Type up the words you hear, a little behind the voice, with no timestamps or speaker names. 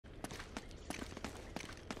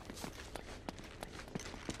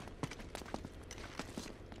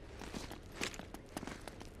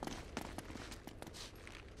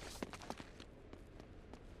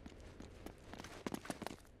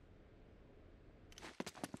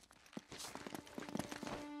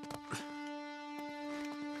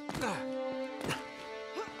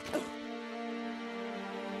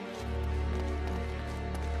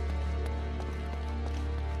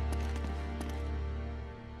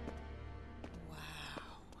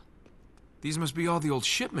These must be all the old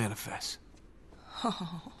ship manifests.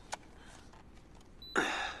 Oh.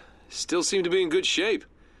 Still seem to be in good shape.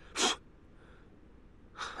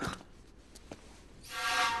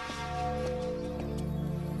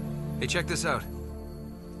 Hey, check this out.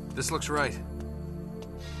 This looks right.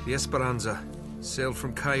 The Esperanza sailed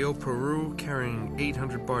from Callao, Peru, carrying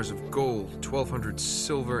 800 bars of gold, 1,200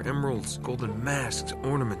 silver emeralds, golden masks,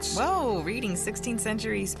 ornaments. Whoa, reading 16th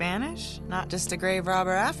century Spanish? Not just a grave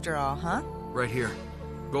robber after all, huh? Right here.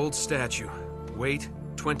 Gold statue. Weight,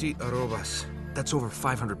 20 arrobas. That's over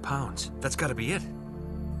 500 pounds. That's gotta be it.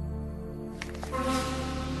 Wow.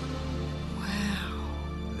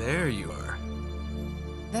 There you are.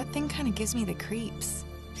 That thing kind of gives me the creeps.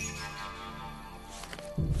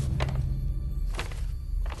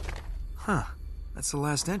 Huh. That's the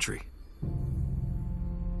last entry.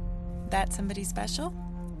 That somebody special?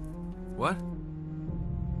 What?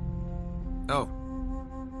 Oh.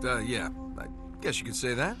 Yeah. I guess you could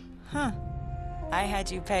say that. Huh. I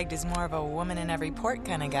had you pegged as more of a woman in every port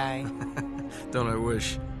kind of guy. Don't I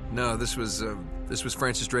wish? No, this was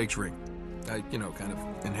Francis Drake's ring. I, kind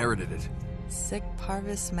of inherited it. Sic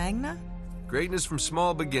parvis magna? Greatness from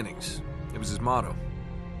small beginnings. It was his motto.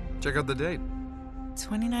 Check out the date.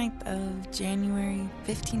 29th of January,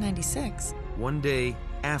 1596. One day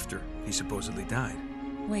after he supposedly died.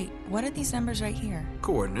 Wait, what are these numbers right here?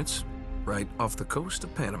 Coordinates. Right off the coast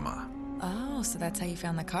of Panama. Oh, so that's how you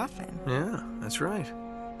found the coffin. Yeah, that's right.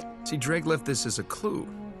 See, Drake left this as a clue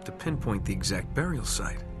to pinpoint the exact burial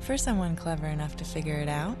site. For someone clever enough to figure it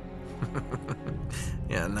out.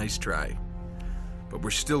 Yeah, nice try. But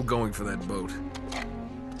we're still going for that boat.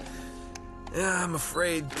 Yeah, I'm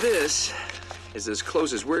afraid this is as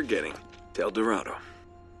close as we're getting to El Dorado.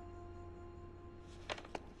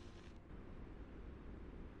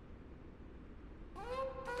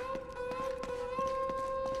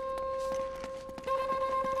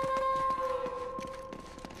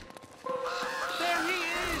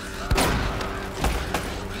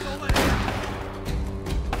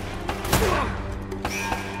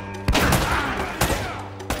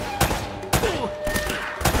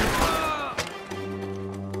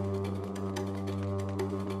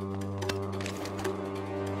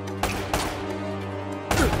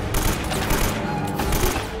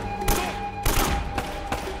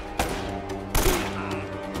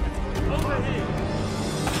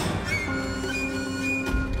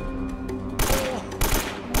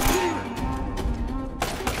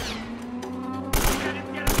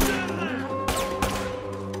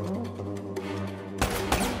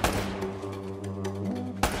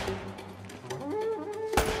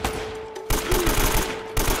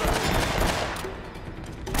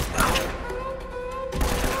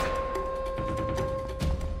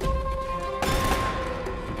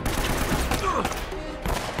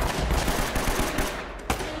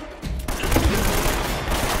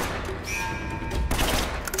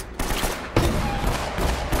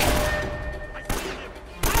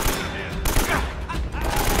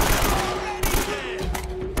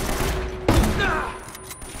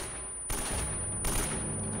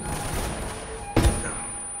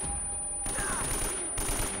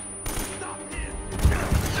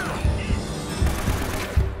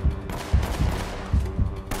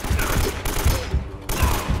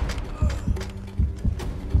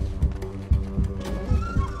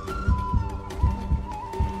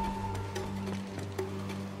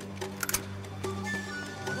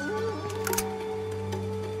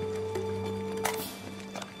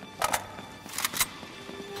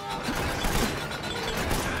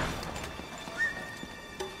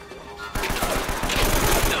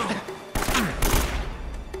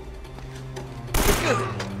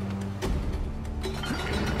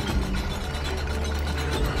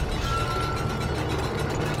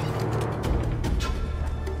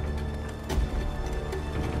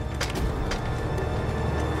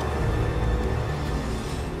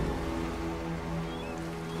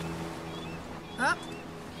 Oh,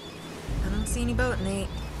 I don't see any boat, Nate.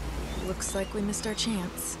 Looks like we missed our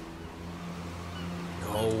chance.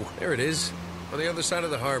 No, there it is. On the other side of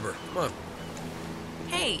the harbor. Come on.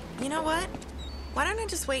 Hey, you know what? Why don't I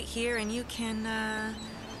just wait here and you can,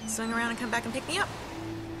 swing around and come back and pick me up?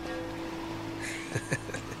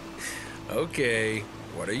 Okay.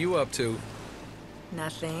 What are you up to?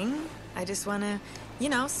 Nothing. I just want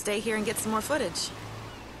to, stay here and get some more footage.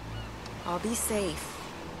 I'll be safe.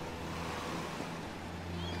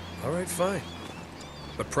 All right, fine.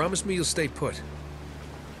 But promise me you'll stay put.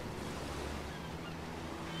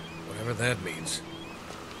 Whatever that means.